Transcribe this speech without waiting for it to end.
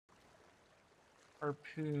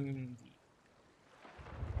Harpoon.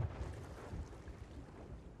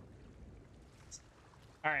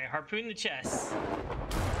 All right, harpoon the chest.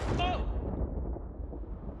 Oh!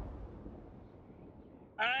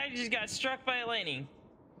 I just got struck by lightning.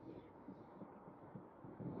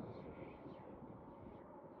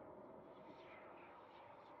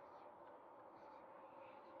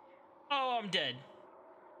 Oh, I'm dead.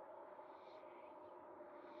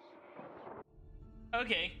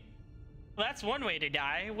 Okay. Well, that's one way to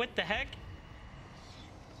die. What the heck?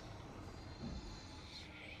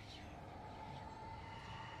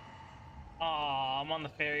 Aw, I'm on the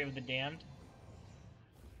ferry of the damned.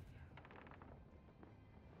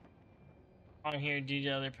 I'm here due to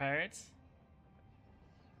other pirates.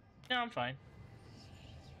 No, I'm fine.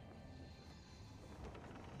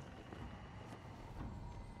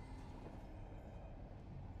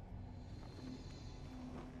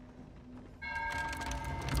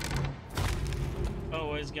 Oh,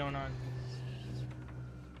 what is going on?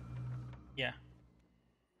 Yeah.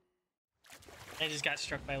 I just got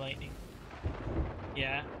struck by lightning.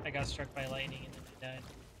 Yeah, I got struck by lightning and then I died.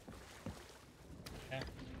 Yeah.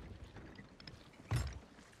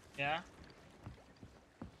 Yeah?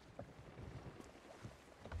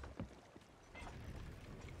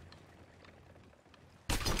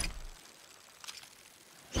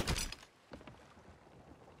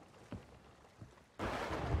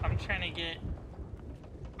 I'm trying to get...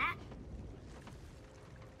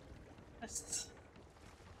 That's...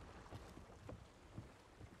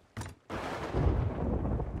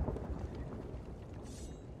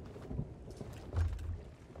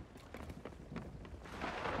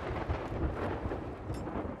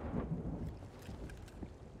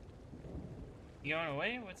 You going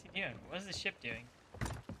away? What's he doing? What's the ship doing?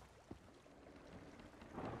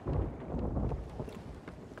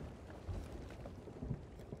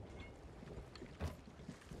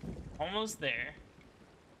 Almost there.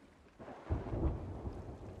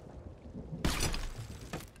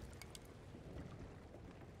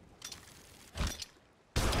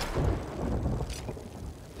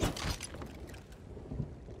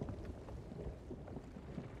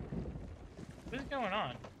 What's going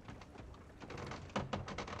on?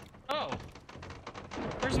 Oh!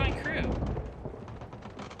 Where's my crew?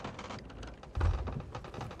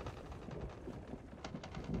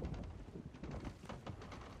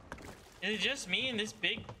 Is it just me in this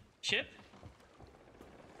big ship?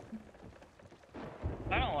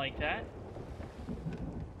 I don't like that.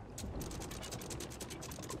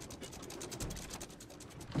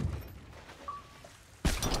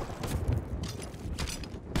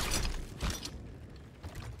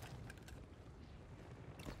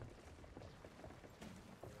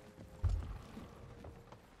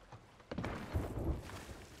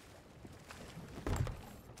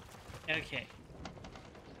 Okay.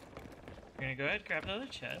 We're gonna go ahead and grab the other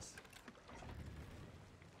chest.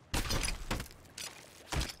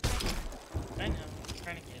 I know, I'm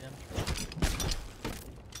trying to get him.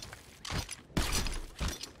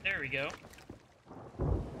 There we go.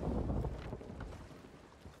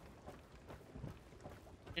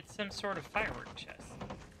 It's some sort of firework chest.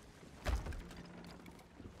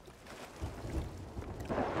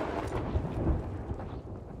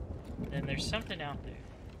 Then there's something out there.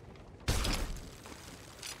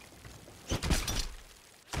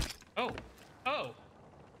 Oh! Oh!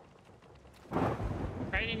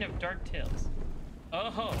 Writing of Dark Tales.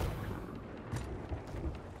 Oh!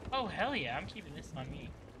 Oh, hell yeah, I'm keeping this on me.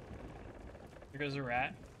 There goes a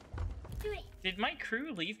rat. Did my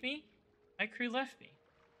crew leave me? My crew left me.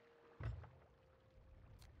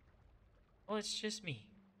 Well, it's just me.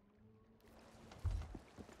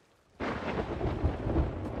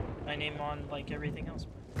 My name on, like, everything else.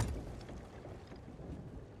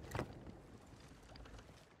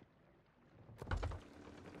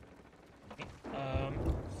 Okay,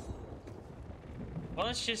 well,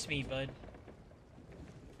 it's just me, bud.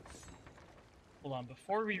 Hold on,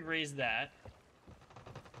 before we raise that,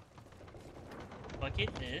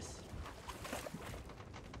 bucket this.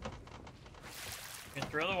 We're gonna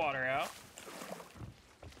throw the water out.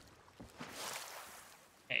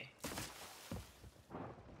 Okay.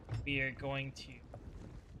 We are going to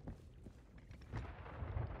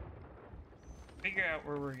figure out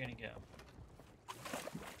where we're gonna go.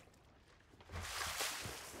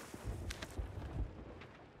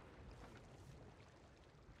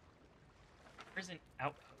 There's an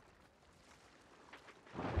outpost.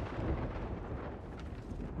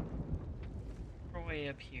 We're way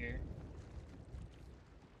up here.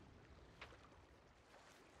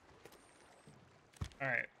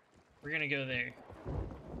 Alright, we're gonna go there.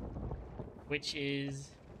 Which is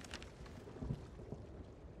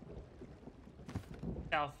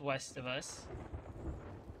southwest of us.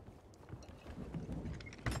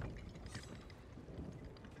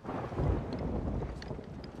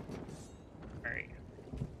 Alright.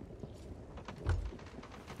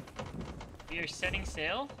 We are setting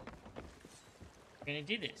sail. We're gonna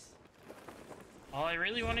do this. All I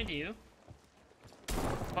really want to do...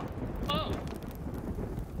 Oh!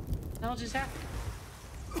 What the hell just happened?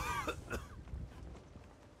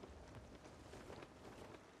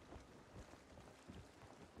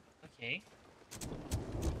 Okay.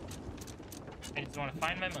 I just want to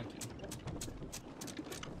find my monkey.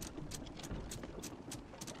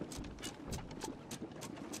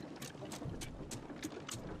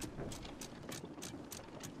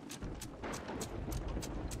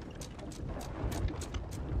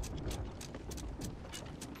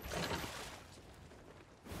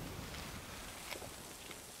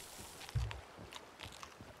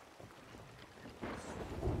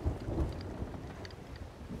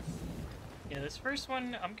 Yeah, this first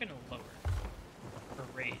one I'm gonna lower or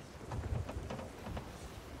raise.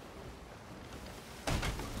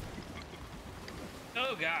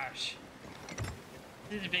 Oh gosh,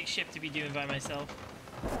 this is a big ship to be doing by myself.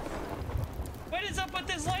 What is up with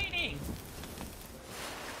this lightning?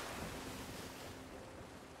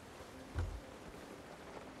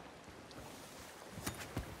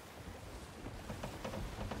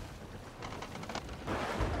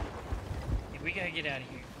 Okay, we gotta get out of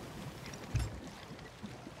here.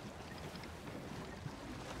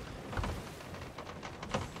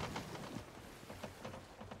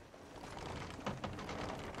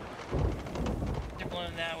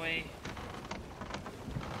 That way,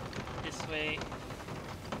 this way,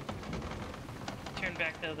 turn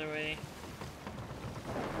back the other way.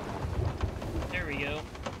 There we go.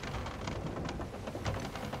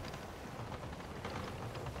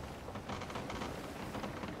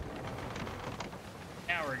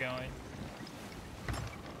 Now we're going.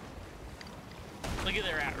 Look at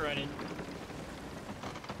the rat running.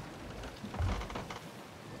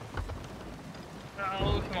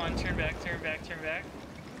 Oh, come on, turn back, turn back, turn back.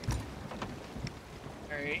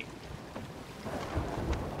 Alright.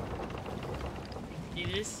 Do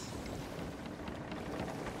this.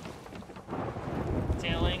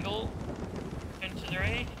 Tail angle. Turn to the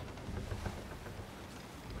right.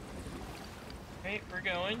 Alright, we're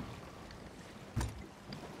going.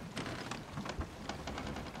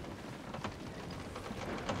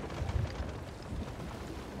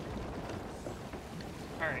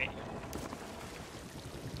 Alright.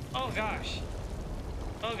 Oh gosh.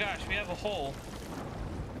 Oh gosh, we have a hole.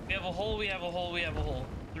 We have a hole, we have a hole, we have a hole.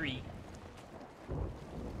 3.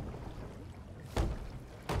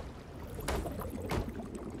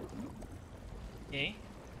 Okay.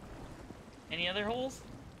 Any other holes?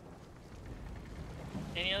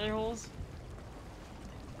 Any other holes?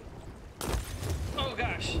 Oh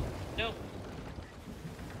gosh. Nope.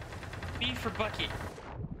 B for bucket.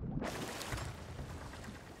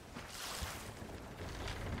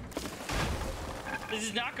 This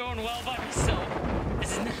is not going well by myself.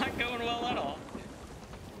 This is not going well at all.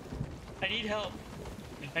 I need help.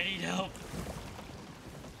 I need help.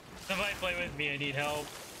 Somebody play with me. I need help.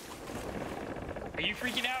 Are you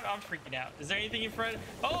freaking out? I'm freaking out. Is there anything in front?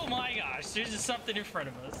 Oh my gosh. There's just something in front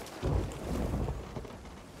of us.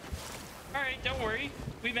 Alright, don't worry.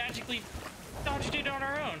 We magically dodged it on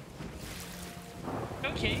our own.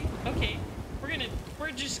 Okay, okay.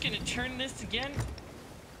 We're just gonna turn this again.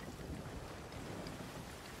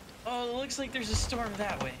 Oh, it looks like there's a storm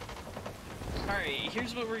that way. Alright,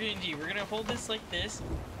 here's what we're gonna do. We're gonna hold this like this.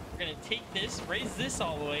 We're gonna take this, raise this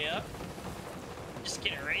all the way up. Just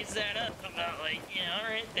gonna raise that up about like, you know,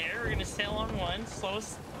 right there. We're gonna sail on one, slow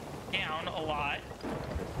us down a lot.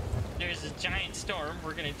 There's a giant storm.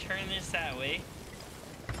 We're gonna turn this that way.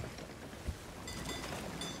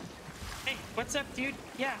 Hey, what's up, dude?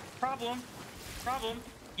 Yeah, problem.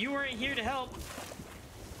 You weren't here to help.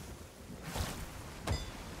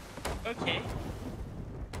 Okay.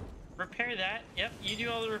 Repair that. Yep, you do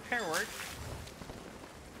all the repair work.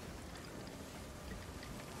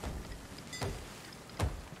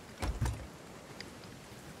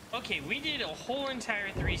 Okay, we did a whole entire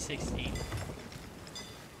 360.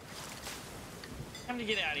 Time to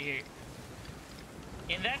get out of here.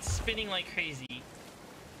 And that's spinning like crazy.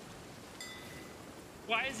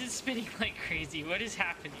 Why is it spinning like crazy? What is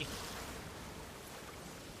happening?